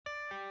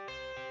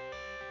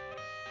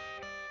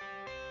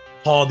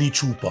Hadi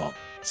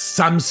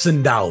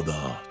Samson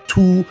Dauda,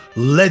 two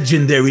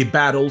legendary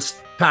battles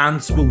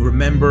fans will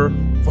remember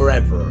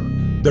forever.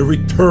 The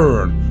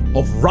return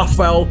of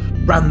Rafael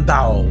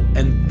Brandao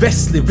and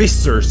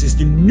Vissers is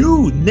the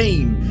new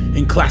name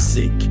in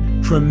Classic.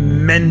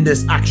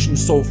 Tremendous action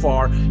so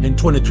far in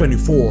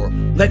 2024.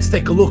 Let's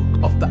take a look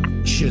of the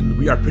action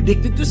we are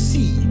predicted to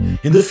see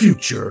in the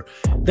future.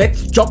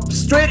 Let's jump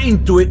straight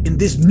into it in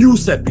this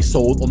news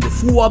episode on the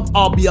Fouad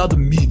Abiad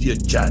media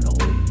channel.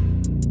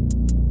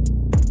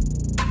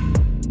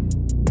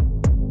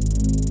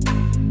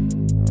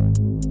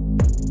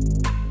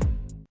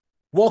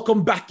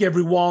 Welcome back,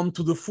 everyone,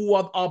 to the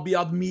Fouad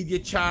Abiad media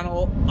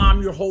channel.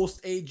 I'm your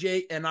host,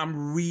 AJ, and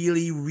I'm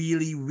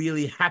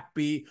really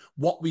happy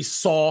what we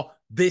saw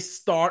this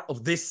start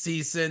of this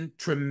season.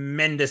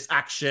 Tremendous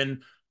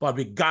action, but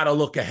we gotta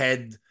look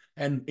ahead.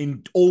 And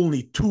in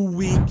only 2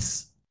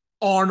 weeks,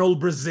 Arnold,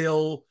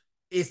 Brazil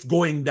is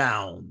going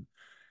down.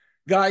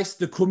 Guys,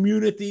 the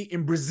community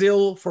in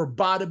Brazil for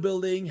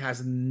bodybuilding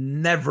has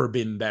never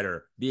been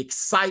better. The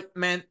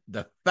excitement,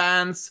 the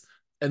fans,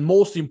 and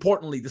most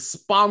importantly, the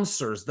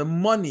sponsors, the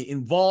money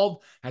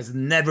involved has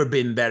never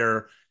been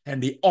better.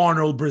 And the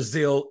Arnold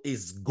Brazil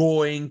is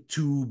going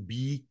to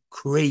be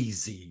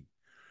crazy.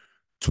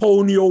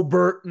 Tonio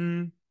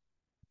Burton,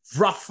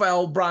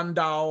 Rafael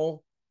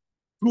Brandao,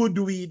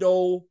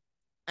 Goodvito,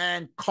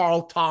 and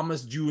Carl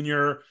Thomas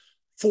Jr.,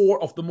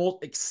 4 of the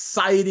most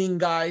exciting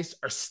guys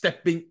are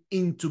stepping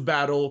into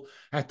battle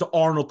at the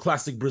Arnold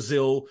Classic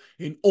Brazil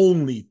in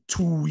only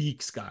 2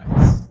 weeks,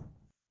 guys.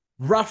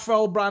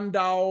 Rafael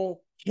Brandao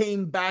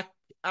came back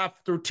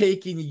after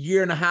taking a 1.5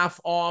 years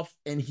off,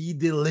 and he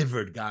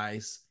delivered,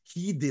 guys.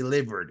 He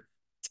delivered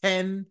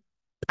 10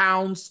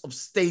 pounds of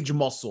stage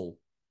muscle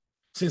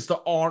since the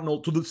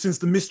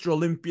Mr.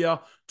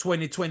 Olympia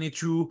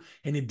 2022,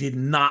 and it did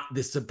not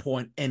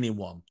disappoint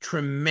anyone.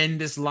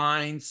 Tremendous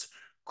lines,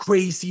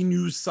 crazy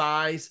new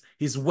size.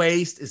 His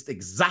waist is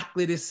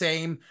exactly the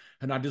same,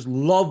 and I just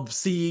love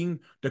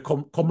seeing the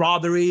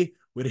camaraderie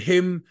with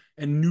him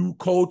and new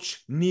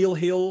coach Neil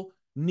Hill.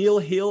 Neil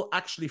Hill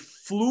actually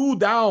flew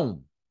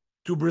down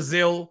to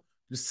Brazil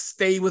to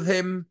stay with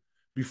him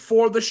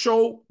before the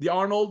show, the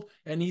Arnold,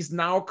 and he's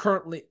now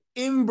currently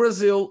in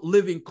Brazil,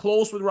 living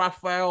close with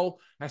Rafael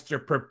as they're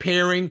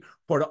preparing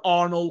for the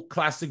Arnold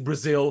Classic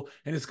Brazil,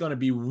 and it's going to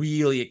be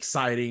really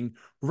exciting.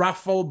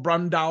 Rafael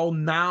Brandao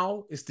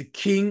now is the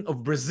king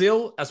of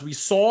Brazil, as we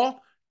saw.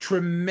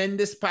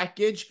 Tremendous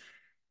package.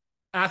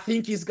 I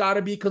think he's got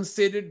to be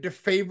considered the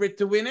favorite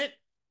to win it.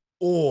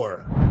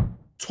 Or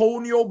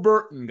Tonio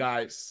Burton,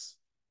 guys,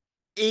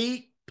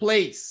 8th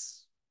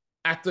place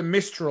at the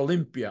Mr.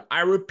 Olympia.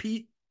 I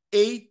repeat,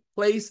 8th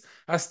place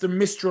as the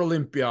Mr.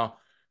 Olympia.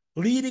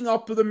 Leading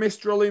up to the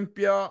Mr.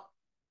 Olympia,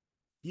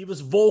 he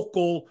was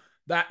vocal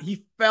that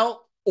he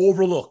felt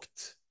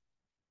overlooked.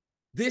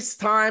 This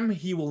time,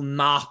 he will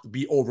not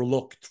be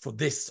overlooked for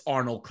this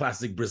Arnold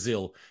Classic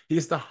Brazil. He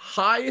is the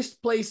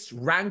highest place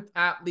ranked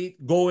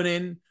athlete going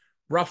in.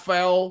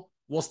 Rafael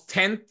was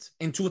 10th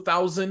in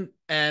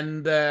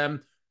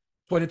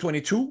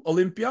 2022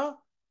 Olympia,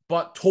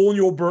 but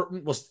Tonio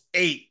Burton was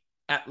 8th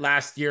at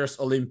last year's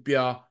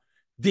Olympia.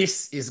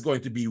 This is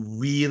going to be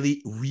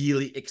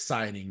really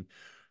exciting.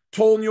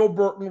 Tonio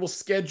Burton was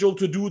scheduled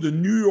to do the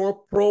New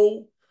York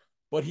Pro,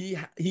 but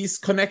he's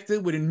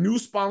connected with a new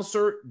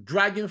sponsor,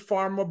 Dragon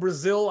Pharma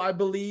Brazil, I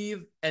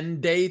believe,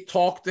 and they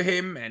talked to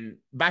him and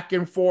back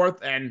and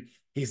forth, and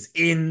he's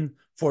in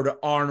for the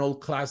Arnold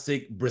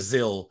Classic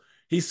Brazil.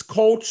 His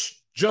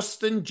coach,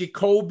 Justin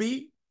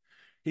Jacoby,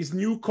 his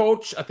new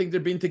coach, I think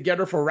they've been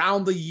together for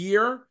around a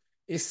year,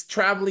 is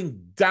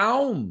traveling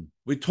down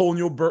with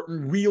Tonio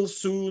Burton real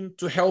soon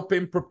to help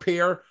him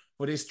prepare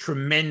for this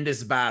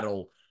tremendous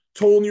battle.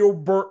 Tonio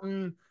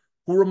Burton,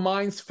 who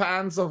reminds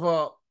fans of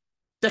a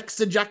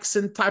Dexter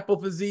Jackson type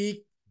of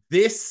physique.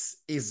 This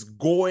is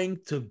going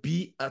to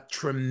be a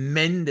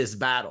tremendous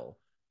battle.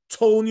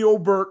 Tonio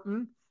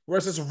Burton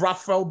versus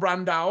Rafael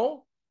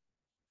Brandao.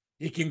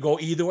 It can go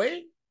either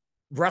way.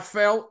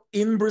 Rafael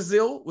in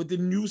Brazil with the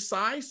new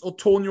size, or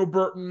Tonio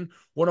Burton,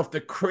 one of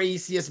the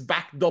craziest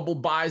back double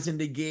buys in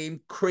the game.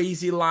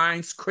 Crazy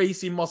lines,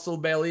 crazy muscle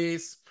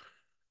bellies.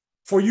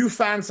 For you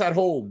fans at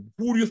home,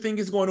 who do you think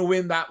is going to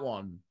win that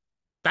one?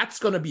 That's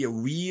going to be a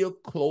real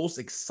close,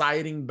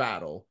 exciting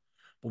battle.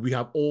 But we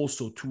have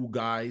also 2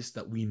 guys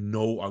that we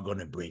know are going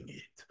to bring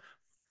it.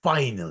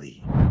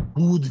 Finally,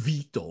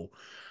 Goodvito.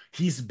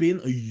 He's been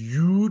a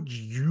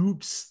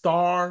huge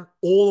star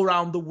all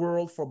around the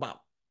world for about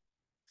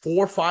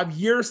 4 or 5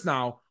 years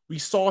now. We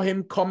saw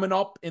him coming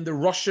up in the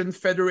Russian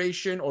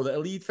Federation or the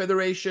Elite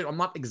Federation. I'm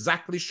not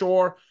exactly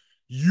sure.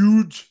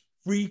 Huge,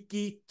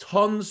 freaky,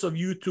 tons of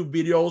YouTube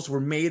videos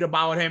were made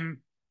about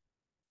him.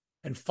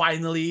 And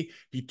finally,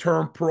 he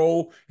turned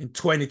pro in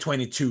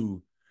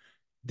 2022.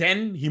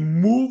 Then he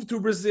moved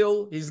to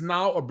Brazil. He's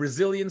now a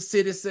Brazilian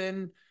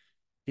citizen.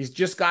 He's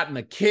just gotten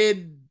a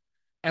kid.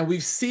 And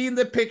we've seen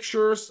the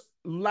pictures.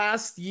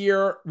 Last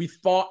year, we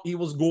thought he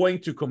was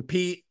going to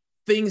compete.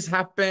 Things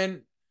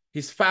happened.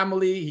 His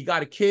family, he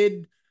got a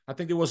kid. I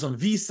think there was some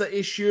visa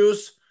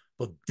issues,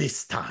 but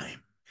this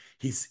time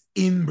he's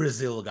in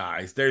Brazil,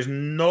 guys. There's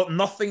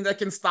nothing that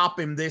can stop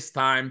him this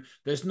time.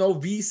 There's no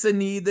visa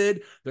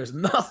needed. There's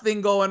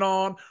nothing going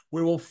on.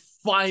 We will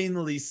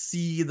finally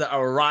see the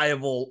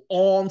arrival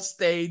on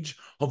stage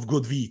of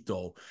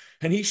Goodvito.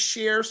 And he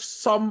shares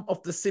some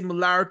of the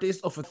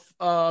similarities of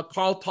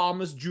Carl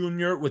Thomas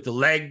Jr. with the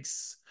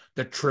legs,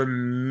 the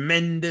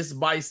tremendous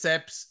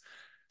biceps.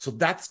 So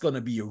that's going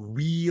to be a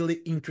really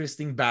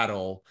interesting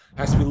battle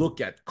as we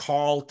look at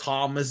Carl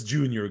Thomas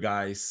Jr.,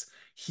 guys.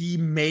 He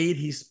made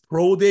his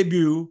pro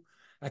debut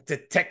at the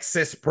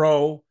Texas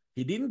Pro.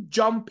 He didn't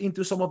jump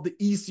into some of the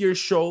easier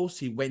shows.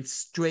 He went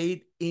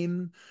straight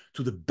in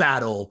to the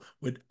battle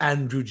with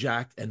Andrew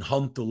Jack and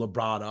Hunter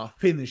Labrada,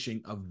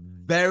 finishing a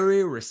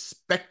very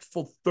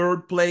respectful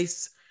third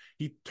place.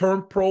 He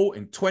turned pro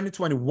in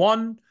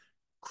 2021.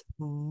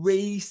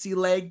 Crazy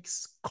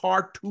legs,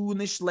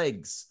 cartoonish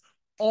legs,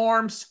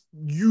 arms,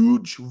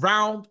 huge,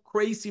 round,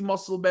 crazy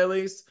muscle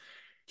bellies.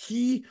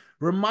 He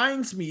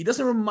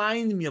doesn't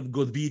remind me of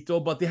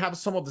Goodvito, but they have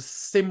some of the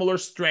similar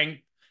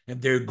strength,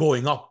 and they're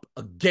going up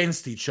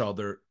against each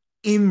other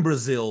in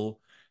Brazil.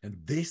 And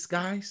these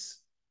guys,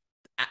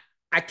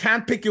 I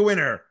can't pick a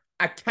winner.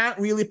 I can't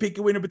really pick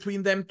a winner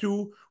between them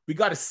two. We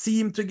got to see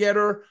them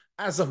together.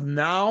 As of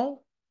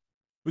now,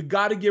 we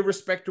got to give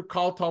respect to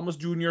Carl Thomas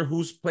Jr.,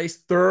 who's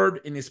placed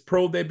third in his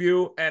pro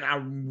debut. And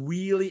I'm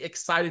really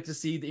excited to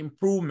see the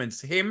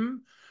improvements.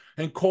 Him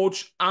and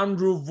coach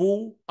Andrew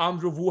Wu.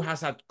 Andrew Wu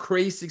has had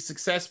crazy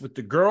success with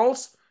the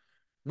girls.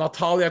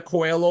 Natalia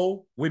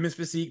Coelho, women's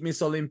physique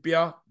Miss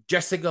Olympia.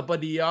 Jessica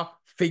Padilla,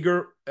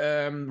 figure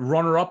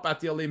runner-up at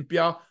the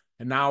Olympia.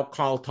 And now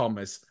Carl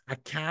Thomas. I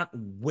can't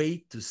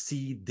wait to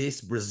see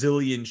this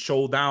Brazilian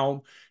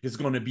showdown. It's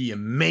going to be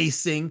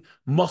amazing.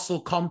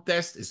 Muscle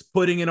Contest is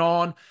putting it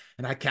on.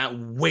 And I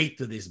can't wait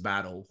to this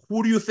battle.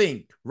 Who do you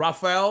think?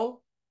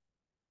 Rafael?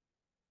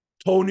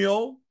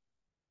 Tonio?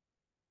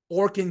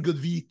 Or can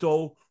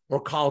Goodvito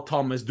or Carl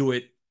Thomas do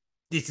it?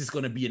 This is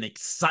going to be an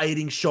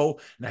exciting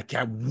show. And I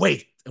can't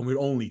wait. And we're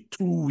only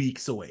 2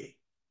 weeks away.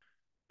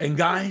 And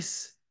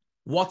guys,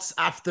 what's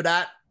after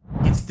that?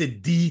 It's the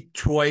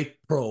Detroit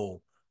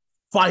Pro.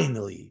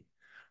 Finally.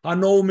 I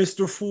know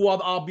Mr.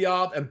 Fouad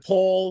Abiad and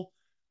Paul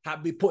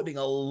have been putting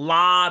a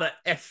lot of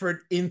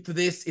effort into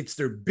this. It's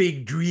their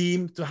big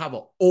dream to have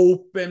an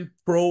open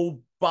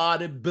pro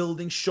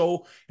bodybuilding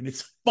show. And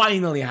it's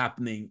finally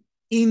happening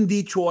in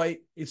Detroit.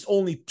 It's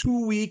only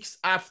 2 weeks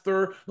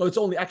after. No, it's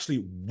only actually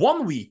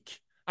 1 week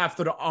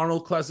after the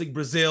Arnold Classic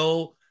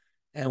Brazil.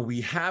 And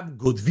we have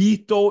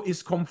Goodvito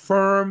is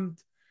confirmed.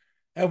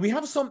 And we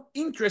have some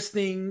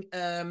interesting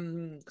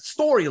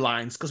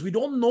storylines because we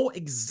don't know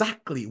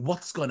exactly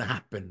what's going to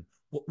happen.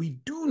 What we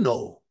do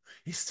know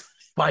is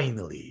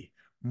finally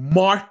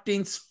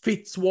Martin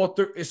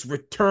Fitzwater is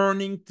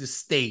returning to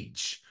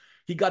stage.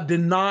 He got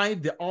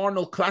denied the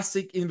Arnold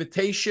Classic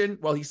invitation.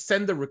 Well, he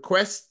sent a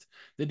request.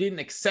 They didn't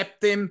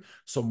accept him.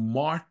 So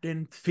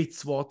Martin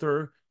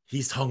Fitzwater,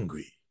 he's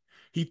hungry.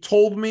 He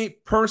told me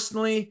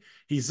personally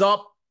he's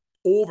up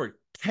over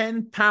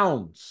 10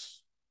 pounds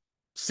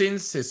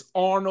since his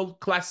Arnold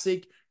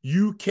Classic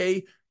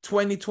UK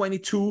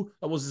 2022.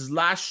 That was his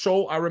last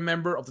show, I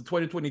remember, of the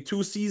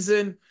 2022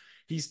 season.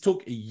 He's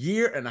took a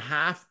year and a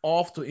half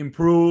off to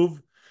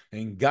improve.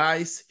 And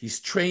guys,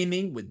 he's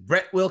training with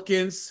Brett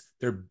Wilkins.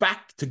 They're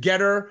back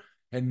together.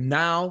 And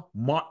now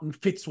Martin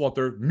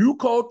Fitzwater, new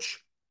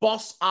coach,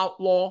 Boss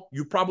Outlaw.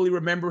 You probably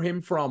remember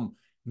him from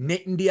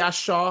Nathan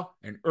Diasha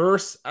and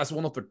Urs as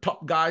one of the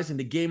top guys in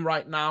the game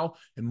right now.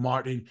 And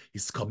Martin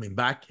is coming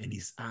back and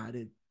he's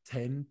added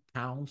 10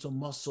 pounds of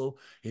muscle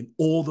in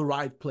all the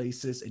right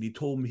places. And he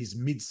told me his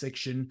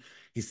midsection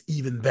is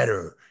even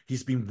better.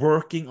 He's been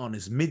working on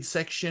his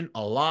midsection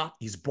a lot.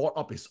 He's brought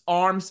up his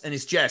arms and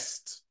his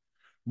chest.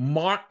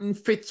 Martin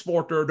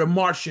Fitzwater, the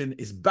Martian,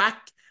 is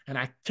back. And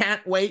I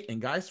can't wait. And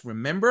guys,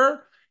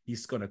 remember,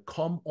 he's going to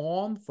come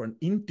on for an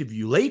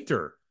interview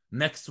later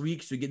next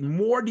week, so you get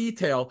more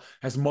detail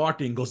as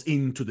Martin goes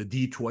into the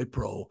Detroit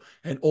Pro.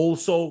 And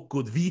also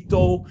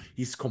Goodvito,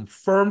 he's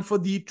confirmed for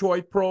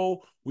Detroit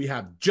Pro. We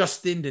have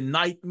Justin the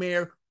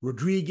Nightmare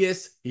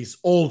Rodriguez, he's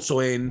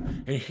also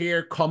in. And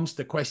here comes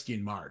the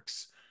question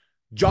marks.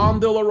 John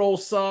De La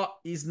Rosa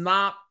is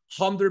not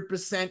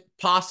 100%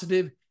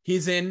 positive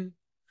he's in.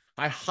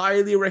 I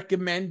highly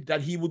recommend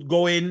that he would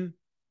go in,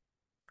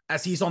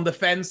 as he's on the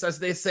fence, as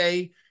they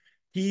say.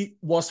 He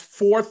was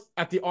fourth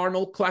at the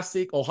Arnold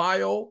Classic,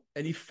 Ohio,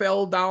 and he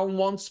fell down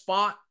one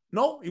spot.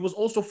 No, he was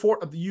also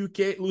fourth at the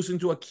UK, losing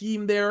to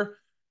Akeem there.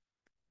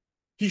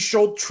 He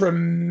showed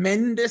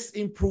tremendous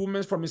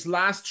improvements from his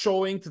last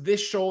showing to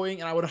this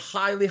showing, and I would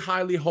highly,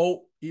 highly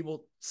hope he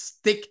will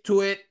stick to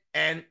it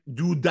and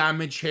do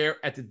damage here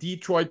at the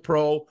Detroit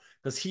Pro,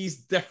 because he's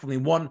definitely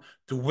one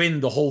to win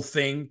the whole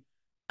thing.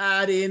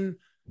 Add in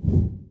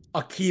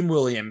Akeem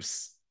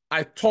Williams.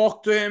 I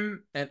talked to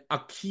him, and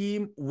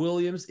Akeem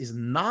Williams is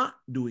not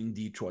doing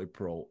Detroit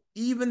Pro.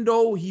 Even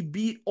though he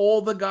beat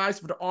all the guys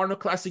for the Arnold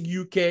Classic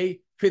UK,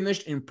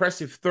 finished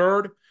impressive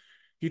third,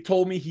 He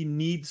told me he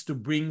needs to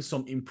bring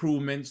some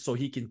improvements so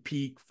he can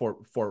peak for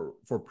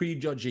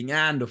prejudging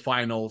and the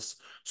finals.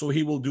 So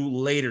he will do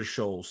later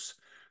shows.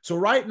 So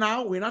right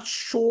now, we're not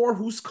sure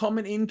who's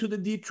coming into the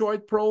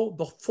Detroit Pro.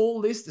 The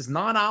full list is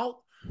not out.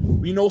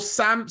 We know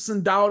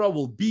Samson Dauda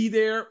will be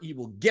there. He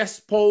will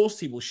guest post.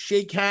 He will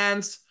shake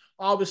hands.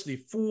 Obviously,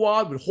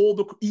 Fouad will hold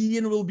the...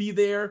 Ian will be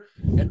there.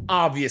 And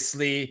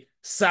obviously,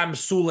 Sam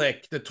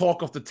Sulek, the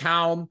talk of the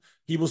town.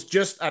 He was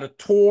just at a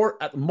tour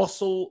at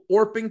Muscle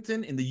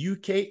Orpington in the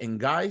UK. And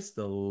guys,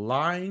 the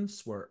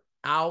lines were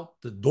out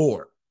the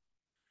door.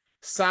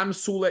 Sam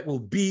Sulek will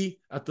be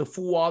at the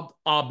Fouad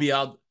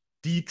Abiad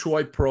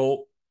Detroit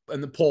Pro,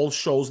 and the poll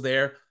shows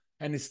there,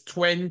 and it's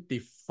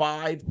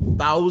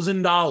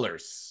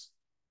 $25,000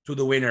 to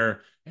the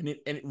winner. And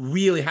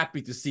really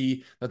happy to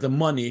see that the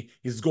money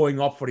is going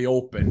up for the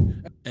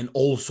Open. And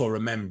also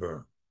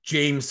remember,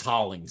 James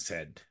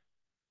Hollingshead.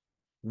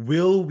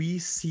 Will we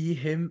see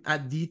him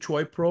at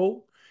Detroit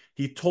Pro?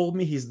 He told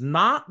me he's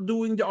not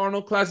doing the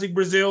Arnold Classic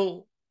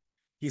Brazil.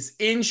 He's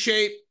in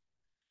shape.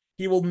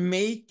 He will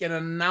make an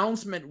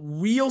announcement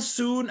real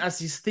soon as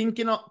he's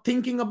thinking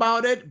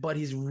about it, but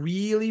he's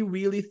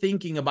really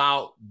thinking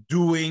about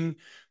doing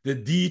the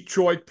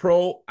Detroit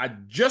Pro. I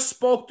just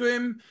spoke to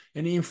him,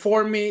 and he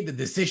informed me the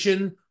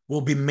decision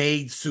will be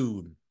made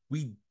soon.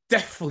 We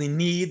definitely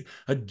need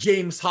a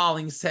James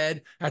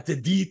Hollingshead at the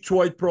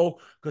Detroit Pro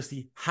because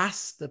he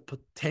has the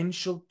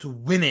potential to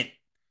win it.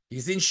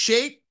 He's in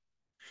shape.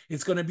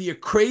 It's going to be a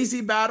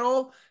crazy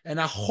battle, and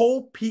I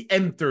hope he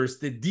enters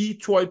the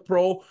Detroit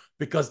Pro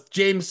because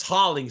James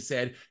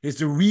Hollingshead is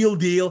the real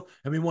deal,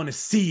 and we want to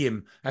see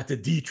him at the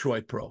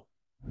Detroit Pro.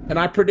 And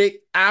I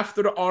predict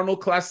after the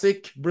Arnold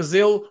Classic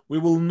Brazil, we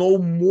will know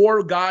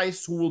more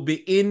guys who will be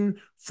in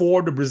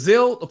for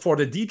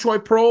the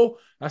Detroit Pro,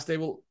 as they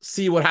will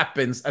see what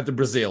happens at the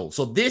Brazil.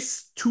 So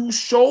this 2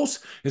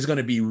 shows is going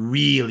to be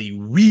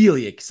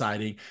really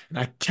exciting, and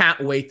I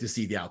can't wait to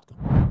see the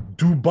outcome.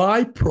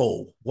 Dubai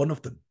Pro, one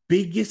of the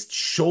biggest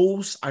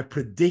shows I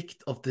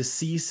predict of the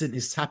season,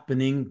 is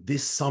happening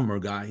this summer,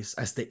 guys,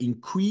 as they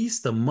increase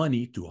the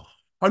money to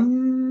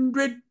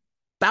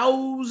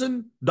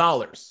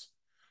 $100,000.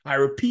 I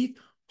repeat,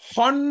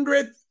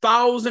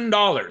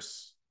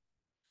 $100,000.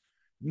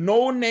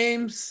 No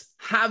names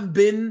have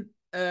been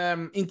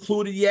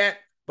included yet,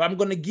 but I'm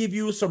going to give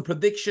you some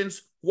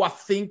predictions who I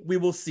think we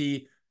will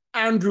see.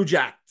 Andrew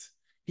Jack.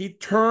 He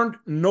turned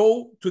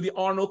no to the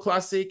Arnold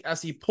Classic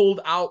as he pulled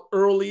out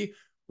early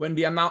when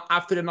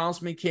after the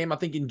announcement came. I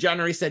think in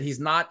January, said he's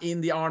not in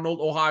the Arnold,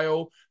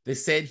 Ohio. They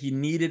said he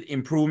needed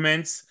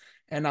improvements,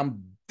 and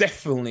I'm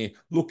definitely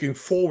looking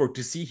forward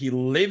to see. He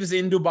lives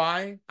in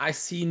Dubai. I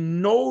see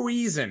no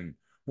reason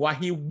why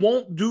he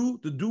won't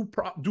do the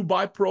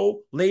Dubai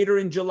Pro later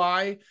in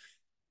July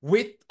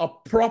with a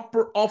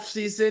proper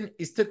offseason.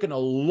 It's taken a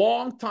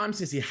long time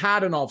since he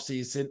had an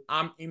offseason.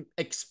 I'm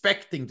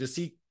expecting to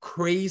see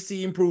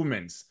crazy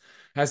improvements,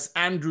 as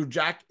Andrew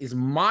Jack is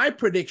my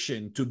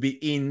prediction to be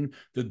in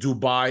the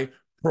Dubai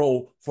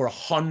Pro for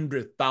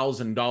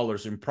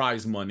 $100,000 in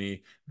prize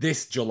money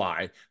this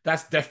July.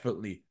 That's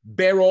definitely.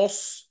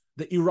 Beros,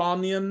 the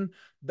Iranian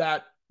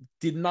that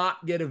did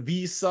not get a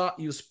visa.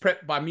 He was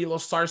prepped by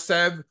Milos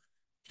Sarcev.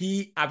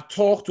 I've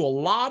talked to a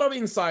lot of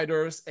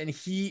insiders, and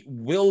he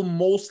will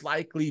most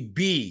likely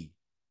be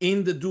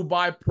in the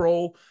Dubai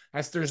Pro,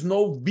 as there's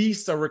no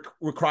visa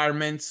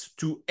requirements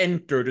to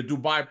enter the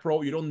Dubai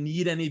Pro. You don't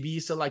need any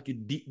visa like you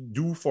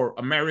do for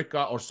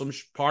America or some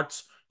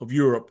parts of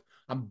Europe.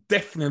 I'm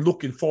definitely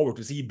looking forward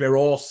to see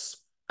Beros,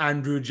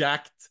 Andrew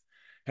Jack.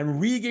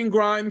 And Regan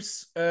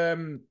Grimes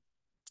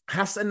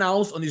has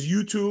announced on his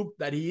YouTube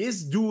that he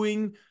is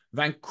doing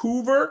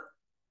Vancouver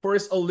for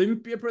his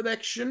Olympia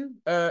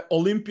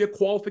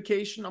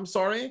qualification, I'm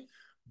sorry.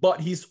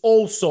 But he's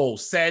also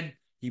said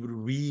he would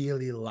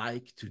really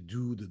like to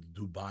do the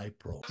Dubai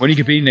Pro. When are you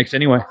competing next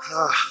anyway?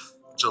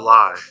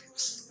 July,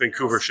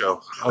 Vancouver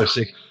show. Oh,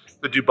 sick.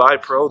 The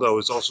Dubai Pro, though,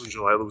 is also in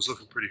July. It was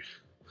looking pretty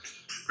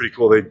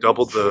cool. They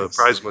doubled the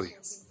prize money.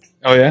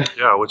 Oh, yeah?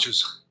 Yeah, which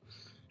is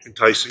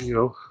enticing, you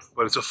know,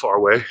 but it's a far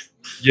way.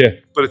 Yeah.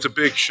 But it's a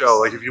big show.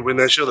 Like, if you win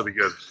that show, that'll be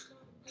good.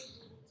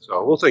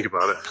 So we'll think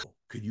about it.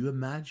 Could you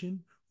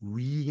imagine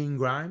Regan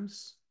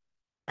Grimes,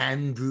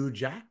 Andrew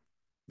Jack,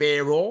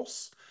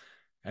 Beros?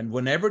 And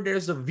whenever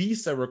there's a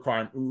visa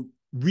requirement,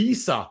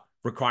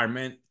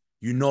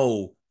 you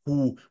know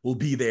who will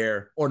be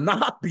there or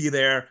not be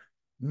there.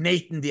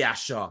 Nathan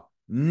Diasha.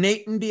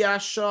 Nathan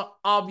Diasha,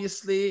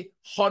 obviously,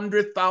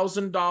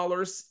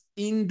 $100,000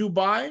 in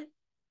Dubai.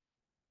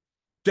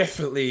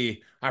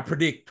 Definitely, I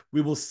predict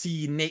we will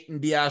see Nathan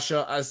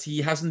Diasha, as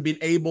he hasn't been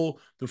able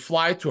to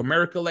fly to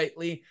America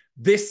lately.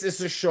 This is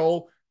a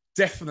show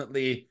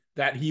definitely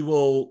that he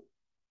will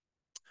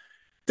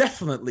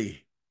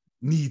definitely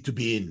need to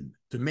be in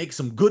to make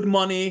some good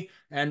money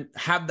and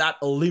have that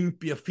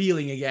Olympia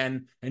feeling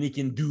again, and he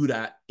can do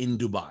that in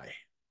Dubai.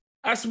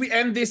 As we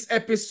end this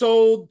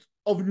episode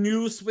of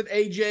News with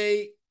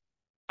AJ,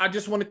 I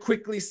just want to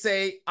quickly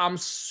say I'm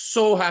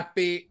so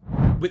happy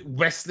with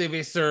Wesley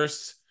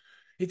Vissers.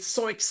 it's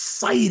so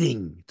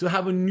exciting to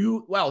have a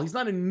new, well, he's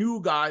not a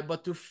new guy,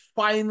 but to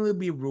finally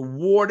be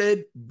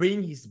rewarded,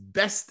 bring his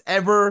best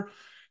ever,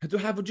 and to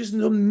have just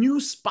some new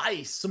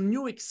spice, some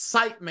new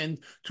excitement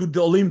to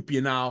the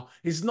Olympia now.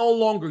 It's no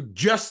longer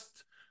just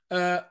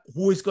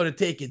who is going to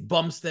take it,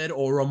 Bumstead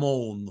or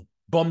Ramon.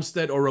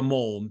 Bumstead or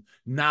Ramon.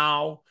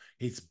 Now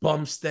it's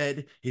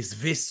Bumstead, it's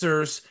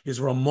Vissers, it's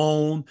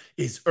Ramon,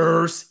 it's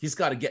Urs. He's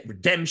got to get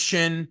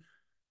redemption.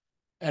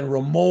 And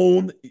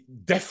Ramon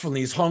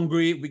definitely is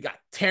hungry. We got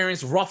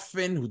Terrence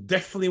Ruffin, who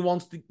definitely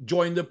wants to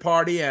join the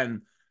party.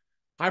 And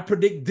I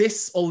predict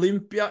this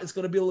Olympia is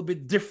going to be a little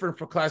bit different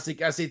for Classic,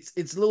 as it's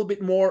a little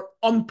bit more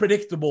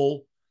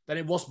unpredictable than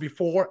it was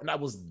before. And that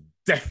was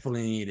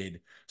definitely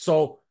needed.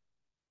 So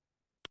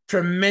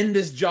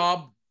tremendous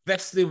job,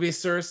 Wesley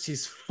Vissers.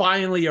 He's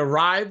finally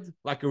arrived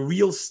like a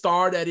real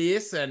star that he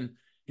is. And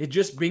it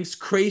just brings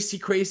crazy,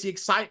 crazy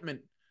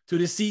excitement to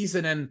the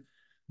season. And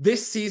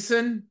this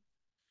season,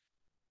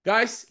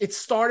 guys, it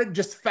started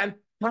just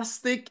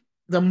fantastic.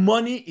 The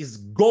money is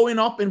going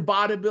up in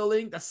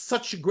bodybuilding. That's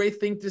such a great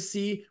thing to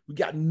see. We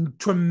got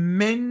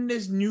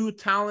tremendous new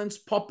talents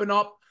popping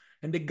up,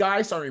 and the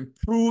guys are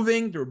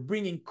improving. They're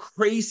bringing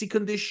crazy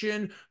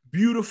condition,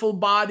 beautiful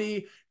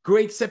body,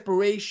 great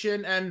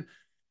separation, and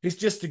it's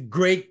just a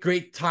great,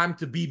 great time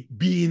to be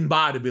in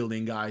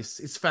bodybuilding, guys.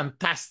 It's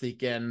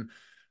fantastic. And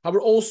I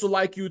would also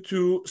like you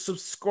to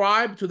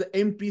subscribe to the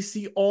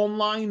NPC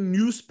online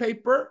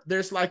newspaper.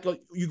 There's like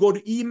you go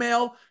to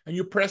email and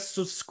you press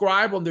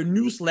subscribe on their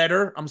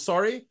newsletter. I'm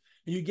sorry.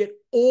 And you get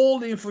all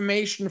the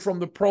information from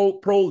the Pro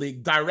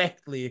League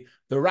directly.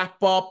 The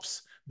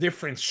wrap-ups,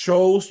 different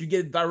shows. You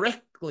get it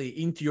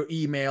directly into your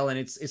email, and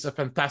it's a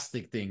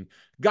fantastic thing.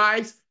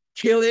 Guys,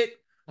 kill it.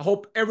 I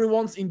hope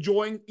everyone's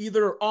enjoying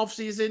either off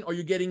season or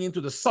you're getting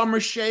into the summer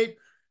shape.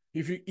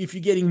 If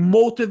you're getting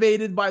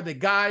motivated by the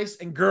guys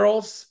and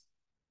girls,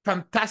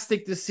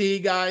 fantastic to see,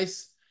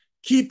 guys.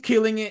 Keep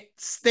killing it.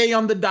 Stay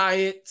on the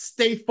diet.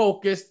 Stay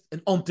focused.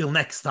 And until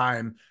next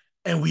time,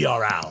 and we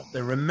are out.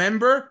 And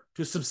remember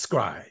to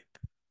subscribe.